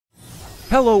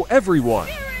Hello everyone!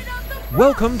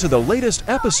 Welcome to the latest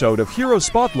episode of Hero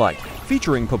Spotlight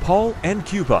featuring Popol and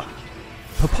Kupa.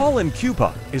 Popol and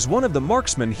Kupa is one of the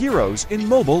marksman heroes in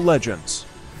Mobile Legends,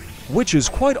 which is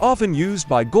quite often used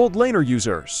by gold laner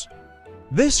users.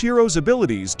 This hero's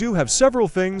abilities do have several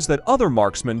things that other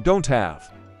marksmen don't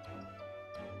have.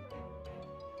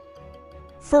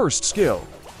 First skill.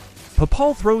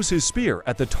 Popol throws his spear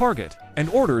at the target and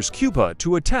orders Kupa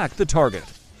to attack the target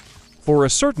for a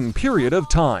certain period of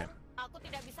time.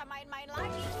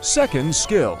 Second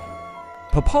skill.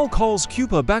 Popol calls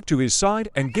Kupa back to his side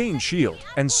and gains shield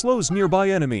and slows nearby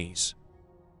enemies.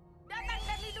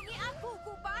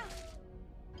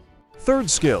 Third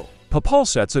skill. Popol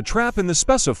sets a trap in the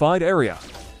specified area,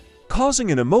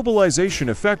 causing an immobilization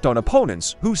effect on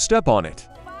opponents who step on it,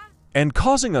 and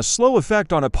causing a slow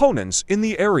effect on opponents in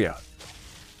the area.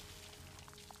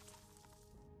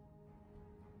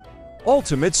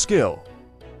 Ultimate skill.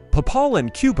 Popol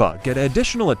and Kupa get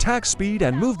additional attack speed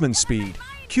and movement speed.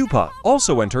 Kupa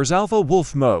also enters Alpha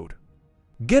Wolf mode,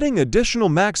 getting additional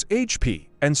max HP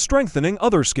and strengthening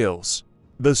other skills.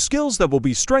 The skills that will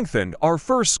be strengthened are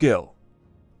first skill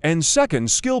and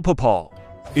second skill Popol.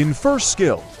 In first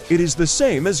skill, it is the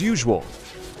same as usual,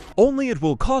 only it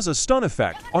will cause a stun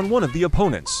effect on one of the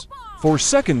opponents. For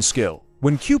second skill,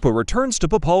 when Kupa returns to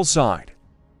Popol's side,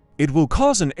 it will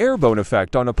cause an airborne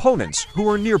effect on opponents who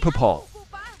are near Popol.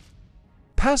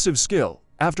 Passive skill.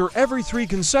 After every 3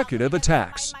 consecutive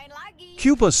attacks,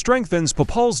 Kupa strengthens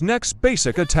Popol's next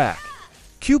basic attack.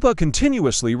 Kupa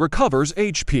continuously recovers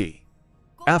HP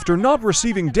after not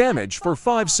receiving damage for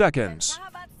 5 seconds.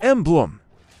 Emblem.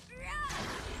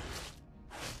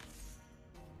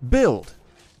 Build.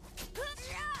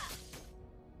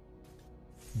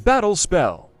 Battle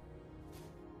spell.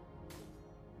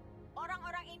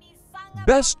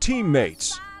 Best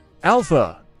teammates.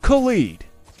 Alpha. Khalid.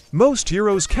 Most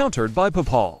heroes countered by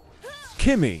Popol.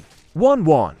 Kimi.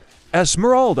 1-1.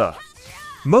 Esmeralda.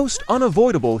 Most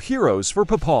unavoidable heroes for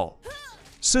Popol.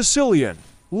 Sicilian.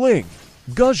 Ling.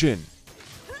 Guzhin.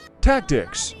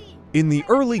 Tactics. In the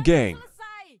early game,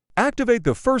 activate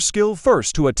the first skill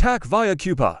first to attack via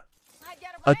Kupa.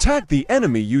 Attack the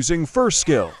enemy using first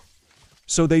skill,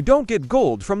 so they don't get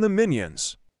gold from the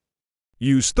minions.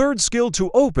 Use third skill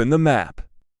to open the map,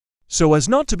 so as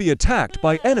not to be attacked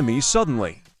by enemies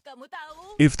suddenly.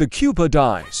 If the Kupa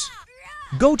dies,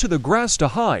 go to the grass to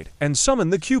hide and summon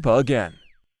the Kupa again.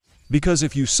 Because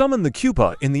if you summon the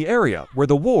Kupa in the area where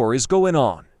the war is going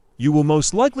on, you will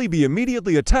most likely be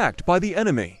immediately attacked by the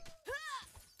enemy.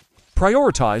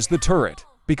 Prioritize the turret,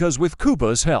 because with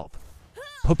Kupa's help,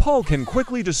 Popol can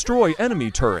quickly destroy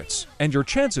enemy turrets and your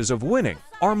chances of winning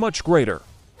are much greater.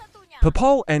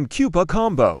 Popol and Kupa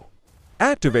combo.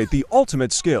 Activate the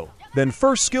ultimate skill, then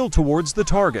first skill towards the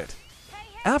target.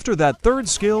 After that third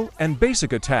skill and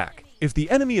basic attack, if the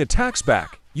enemy attacks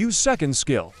back, use second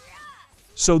skill.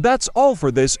 So that's all for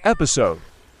this episode.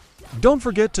 Don't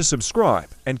forget to subscribe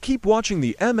and keep watching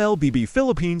the MLBB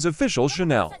Philippines official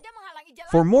channel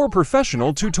for more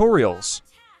professional tutorials,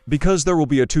 because there will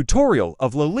be a tutorial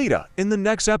of Lolita in the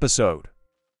next episode.